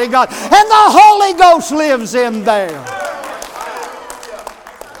Almighty God. And the Holy Ghost lives in there.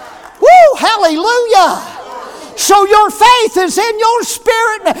 Woo! Hallelujah! So your faith is in your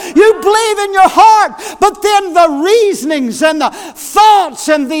spirit. You believe in your heart. But then the reasonings and the thoughts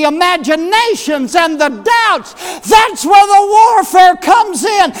and the imaginations and the doubts, that's where the warfare comes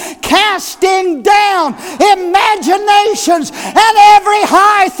in. Casting down imaginations and every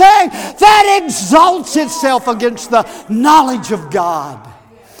high thing that exalts itself against the knowledge of God.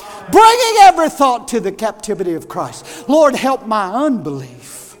 Bringing every thought to the captivity of Christ. Lord, help my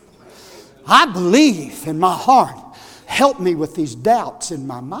unbelief. I believe in my heart. Help me with these doubts in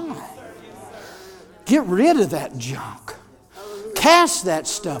my mind. Get rid of that junk. Cast that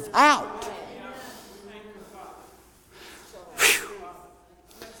stuff out. Whew.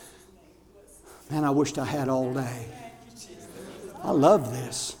 Man, I wished I had all day. I love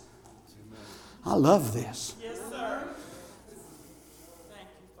this. I love this.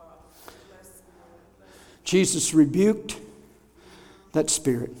 Jesus rebuked that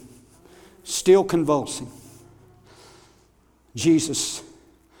spirit, still convulsing. Jesus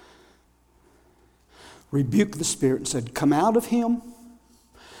rebuked the spirit and said, "Come out of him,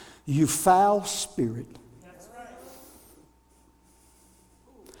 you foul spirit,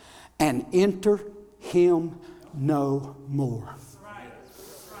 and enter him no more."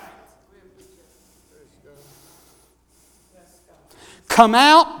 Come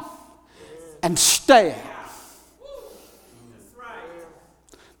out and stay out.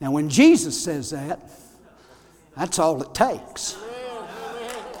 Now, when Jesus says that, that's all it takes.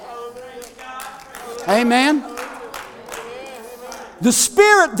 Amen. The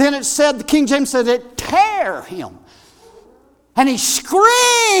spirit, then it said, the King James said, it tear him. And he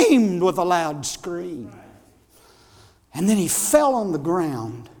screamed with a loud scream. And then he fell on the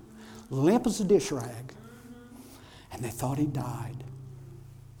ground, limp as a dish rag. And they thought he died.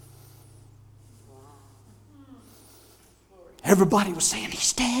 Everybody was saying,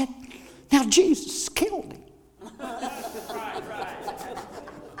 he's dead. Now Jesus killed him.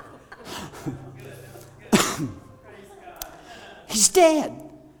 He's dead.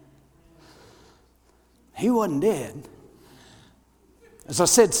 He wasn't dead. As I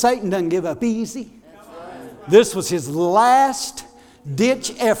said, Satan doesn't give up easy. This was his last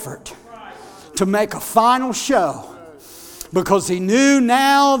ditch effort to make a final show. Because he knew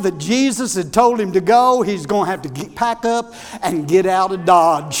now that Jesus had told him to go, he's going to have to pack up and get out of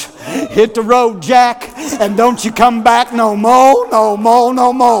Dodge. Hit the road, Jack, and don't you come back no more, no more,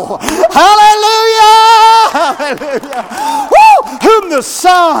 no more. Hallelujah! Hallelujah! Woo! Whom the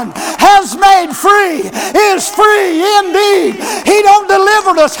Son has made free is free indeed. He don't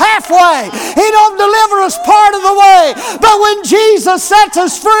deliver us halfway. He don't deliver us part of the way. But when Jesus sets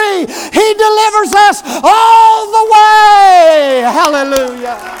us free, He delivers us all the way.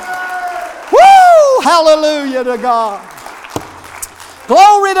 Hallelujah. Woo! Hallelujah to God.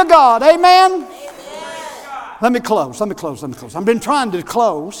 Glory to God. Amen. Let me close. I've been trying to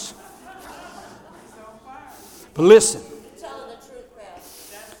close. But listen.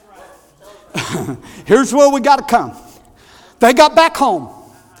 Here's where we got to come. They got back home.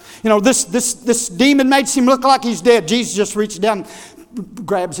 You know, this demon makes him look like he's dead. Jesus just reaches down,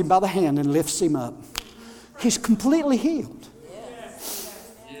 grabs him by the hand and lifts him up. He's completely healed.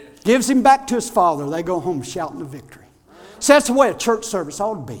 Gives him back to his father. They go home shouting the victory. So that's the way a church service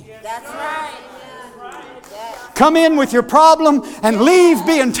ought to be. That's right. Come in with your problem and leave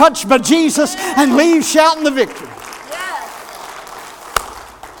being touched by Jesus and leave shouting the victory.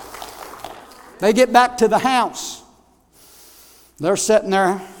 They get back to the house. They're sitting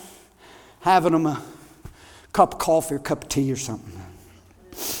there having them a cup of coffee or a cup of tea or something.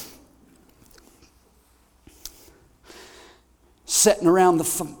 Sitting around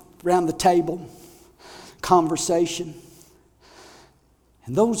the table, conversation.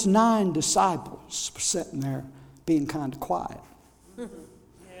 And those 9 disciples were sitting there being kind of quiet.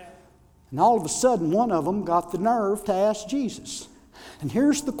 And all of a sudden, one of them got the nerve to ask Jesus. And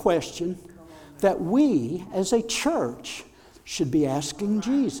here's the question that we as a church should be asking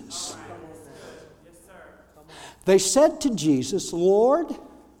Jesus. They said to Jesus, "Lord,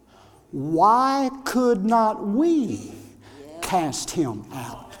 why could not we cast him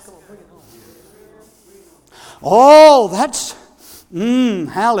out?" Oh, that's,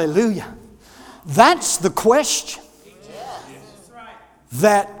 hallelujah. That's the question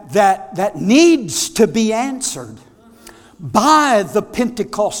that needs to be answered by the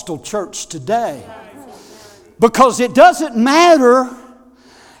Pentecostal church today. Because it doesn't matter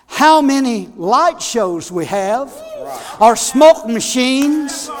how many light shows we have, our smoke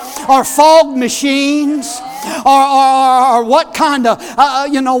machines, our fog machines, or what kind of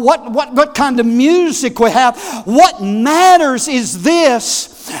what kind of music we have. What matters is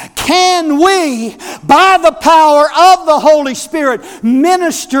this: can we, by the power of the Holy Spirit,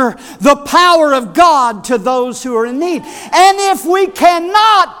 minister the power of God to those who are in need? And if we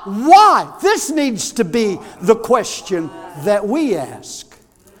cannot, why? This needs to be the question that we ask.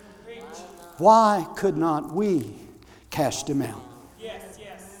 Why could not we cast him out? Yes,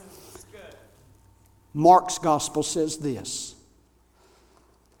 yes. It's good. Mark's gospel says this.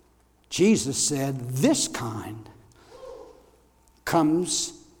 Jesus said, this kind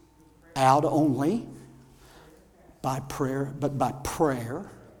comes out only by prayer, but by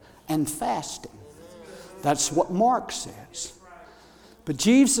prayer and fasting. That's what Mark says. But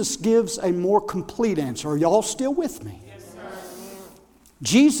Jesus gives a more complete answer. Are y'all still with me?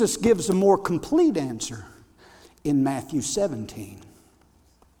 Jesus gives a more complete answer in Matthew 17.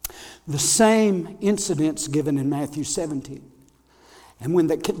 The same incident's given in Matthew 17. And when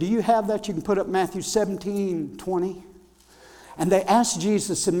do you have that? You can put up Matthew 17:20. And they asked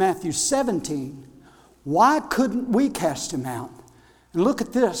Jesus in Matthew 17, why couldn't we cast him out? And look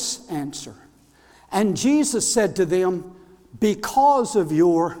at this answer. And Jesus said to them, because of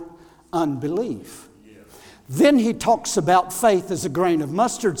your unbelief. Then he talks about faith as a grain of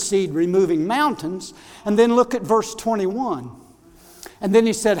mustard seed removing mountains. And then look at verse 21. And then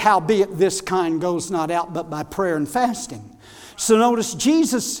he said, howbeit this kind goes not out but by prayer and fasting. So notice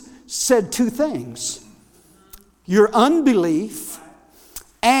Jesus said two things. Your unbelief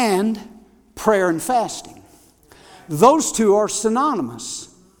and prayer and fasting. Those two are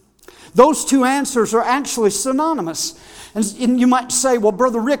synonymous. Those two answers are actually synonymous. And you might say, well,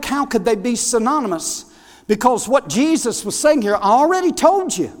 Brother Rick, how could they be synonymous? Because what Jesus was saying here, I already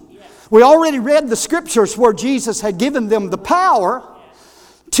told you. We already read the scriptures where Jesus had given them the power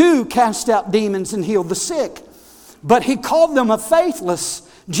to cast out demons and heal the sick. But he called them a faithless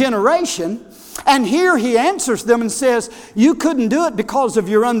generation. And here he answers them and says, you couldn't do it because of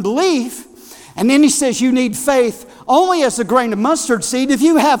your unbelief. And then he says you need faith only as a grain of mustard seed. If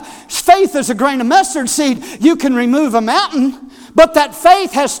you have faith as a grain of mustard seed, you can remove a mountain. But that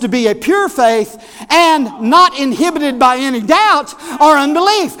faith has to be a pure faith and not inhibited by any doubt or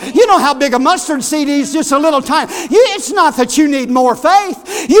unbelief. You know how big a mustard seed is, just a little tiny. It's not that you need more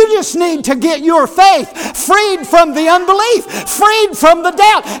faith. You just need to get your faith freed from the unbelief, freed from the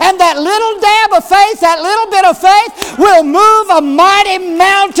doubt. And that little dab of faith, that little bit of faith will move a mighty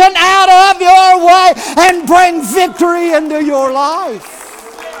mountain out of your way and bring victory into your life.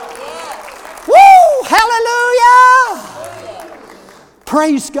 Woo! Hallelujah!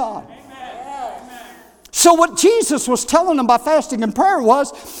 Praise God. So what Jesus was telling them by fasting and prayer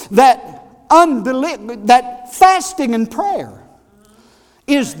was that fasting and prayer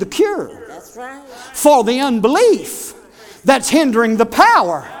is the cure for the unbelief that's hindering the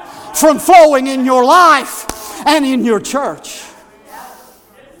power from flowing in your life and in your church.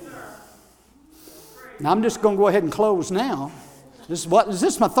 Now I'm just going to go ahead and close now. Is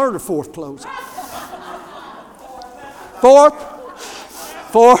this my third or fourth closing? Fourth.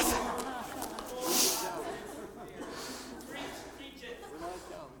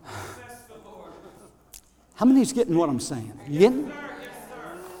 How many is getting what I'm saying? You getting it?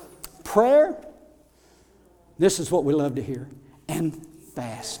 Prayer. This is what we love to hear. And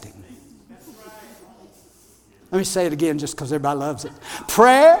fasting. Let me say it again just because everybody loves it.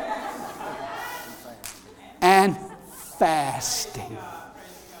 Prayer and fasting.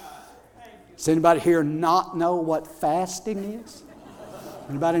 Does anybody here not know what fasting is?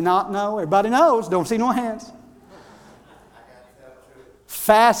 Anybody not know? Everybody knows. Don't see no hands.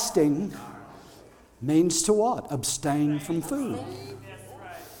 Fasting means to what? Abstain from food.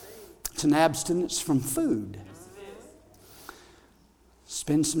 It's an abstinence from food.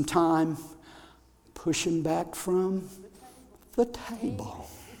 Spend some time pushing back from the table.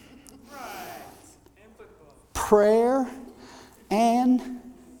 Prayer and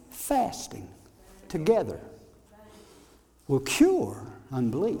fasting together will cure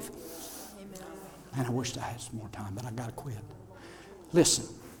unbelief. And I wish I had some more time, but I got to quit. Listen.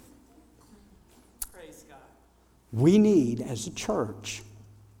 Praise God. We need, as a church,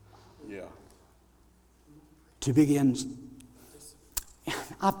 to begin.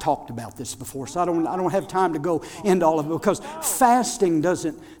 I've talked about this before, so I don't have time to go into all of it, because fasting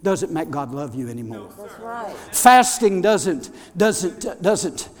doesn't make God love you anymore. That's right. Fasting doesn't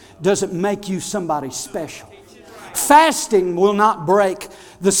make you somebody special. Fasting will not break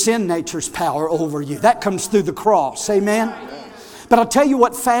the sin nature's power over you. That comes through the cross. Amen? But I'll tell you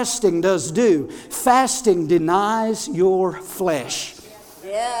what fasting does do. Fasting denies your flesh.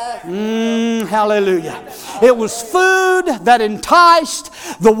 Yes. Hallelujah. It was food that enticed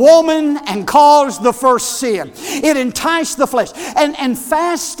the woman and caused the first sin. It enticed the flesh. And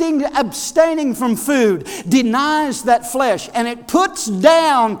fasting, abstaining from food, denies that flesh. And it puts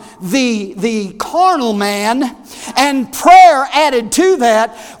down the carnal man, and prayer added to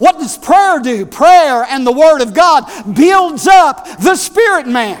that. What does prayer do? Prayer and the Word of God builds up the spirit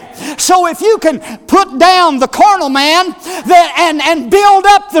man. So if you can put down the carnal man and build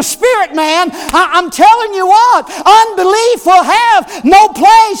up the spirit man, I'm telling you what, unbelief will have no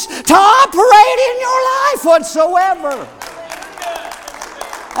place to operate in your life whatsoever.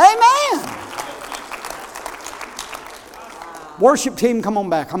 Amen. Worship team, come on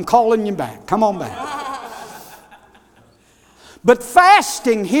back. I'm calling you back. Come on back. But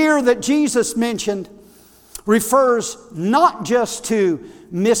fasting here that Jesus mentioned refers not just to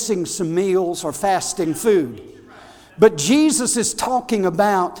missing some meals or fasting food, but Jesus is talking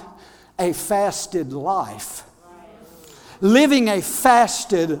about a fasted life. Living a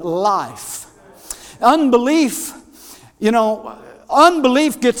fasted life. Unbelief,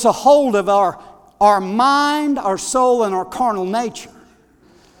 unbelief gets a hold of our mind, our soul, and our carnal nature.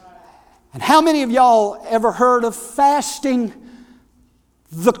 And how many of y'all ever heard of fasting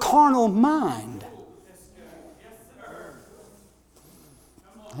the carnal mind?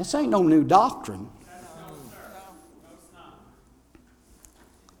 This ain't no new doctrine.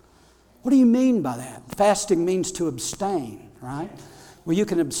 What do you mean by that? Fasting means to abstain, right? Well, you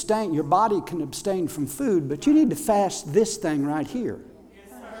can abstain, your body can abstain from food, but you need to fast this thing right here.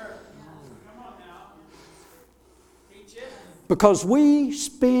 Because we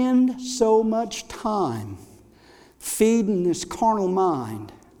spend so much time feeding this carnal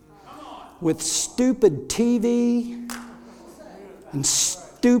mind with stupid TV and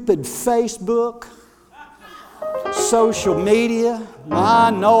stupid Facebook, social media. I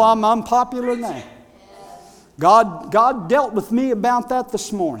know I'm unpopular now. God dealt with me about that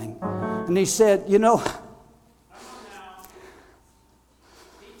this morning. And He said,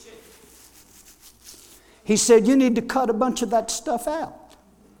 He said, you need to cut a bunch of that stuff out.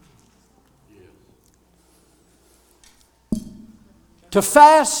 To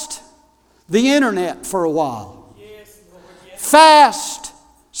fast the internet for a while. Fast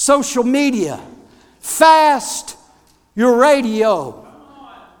social media. Fast your radio.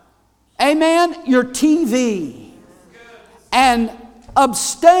 Amen? Your TV. And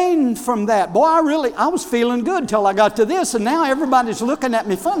abstain from that. Boy, I was feeling good till I got to this, and now everybody's looking at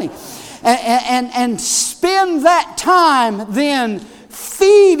me funny. And spend that time then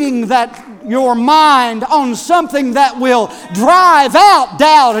feeding your mind on something that will drive out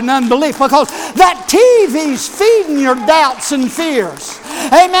doubt and unbelief, because that TV's feeding your doubts and fears.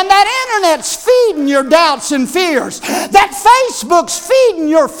 Amen. That internet's feeding your doubts and fears. That Facebook's feeding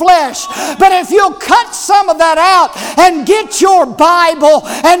your flesh. But if you'll cut some of that out and get your Bible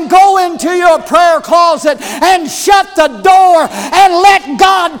and go into your prayer closet and shut the door and let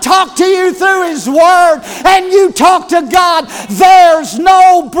God talk to you through His Word, and you talk to God, there's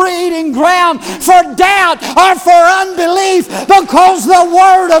no breeding ground for doubt or for unbelief, because the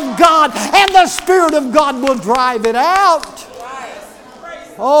Word of God and the Spirit of God will drive it out.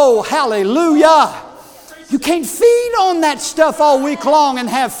 Oh, hallelujah. You can't feed on that stuff all week long and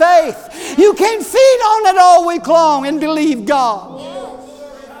have faith. You can't feed on it all week long and believe God.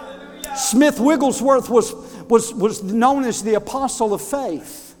 Smith Wigglesworth was known as the apostle of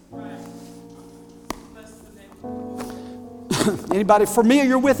faith. Anybody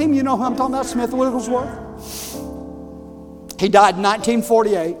familiar with him? You know who I'm talking about, Smith Wigglesworth? He died in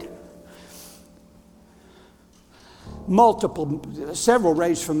 1948. Several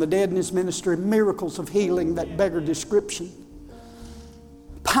raised from the dead in his ministry, miracles of healing that beggar description.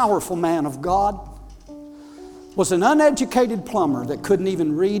 Powerful man of God. Was an uneducated plumber that couldn't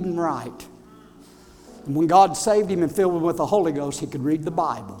even read and write. And when God saved him and filled him with the Holy Ghost, he could read the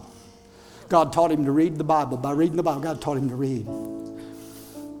Bible. God taught him to read the Bible. By reading the Bible, God taught him to read.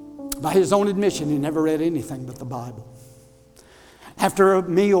 By his own admission, he never read anything but the Bible. After a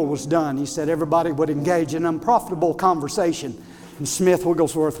meal was done, he said everybody would engage in unprofitable conversation. And Smith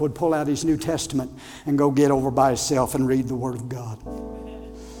Wigglesworth would pull out his New Testament and go get over by himself and read the Word of God.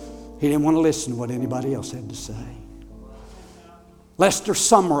 He didn't want to listen to what anybody else had to say. Lester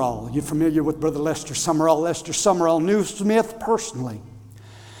Sumrall. You familiar with Brother Lester Sumrall? Lester Sumrall knew Smith personally.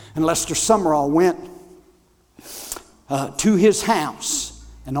 And Lester Sumrall went to his house,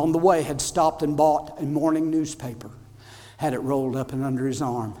 and on the way had stopped and bought a morning newspaper. Had it rolled up and under his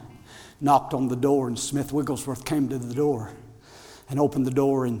arm. Knocked on the door, and Smith Wigglesworth came to the door. and opened the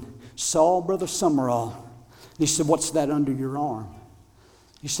door and saw Brother Summerall. He said, "What's that under your arm?"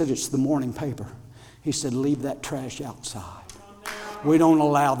 He said, "It's the morning paper." He said, "Leave that trash outside. We don't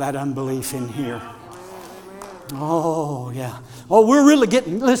allow that unbelief in here." Oh, yeah. Oh, we're really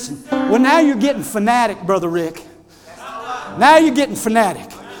getting, listen. Well, now you're getting fanatic, Brother Rick. Now you're getting fanatic.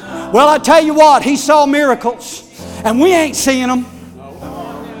 Well, I tell you what, he saw miracles, and we ain't seeing them.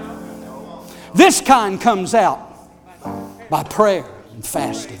 This kind comes out by prayer and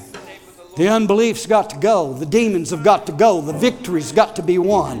fasting. The unbelief's got to go. The demons have got to go. The victory's got to be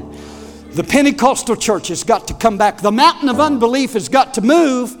won. The Pentecostal church has got to come back. The mountain of unbelief has got to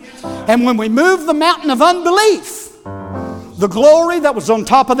move. And when we move the mountain of unbelief, the glory that was on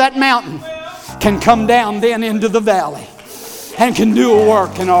top of that mountain can come down then into the valley and can do a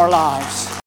work in our lives.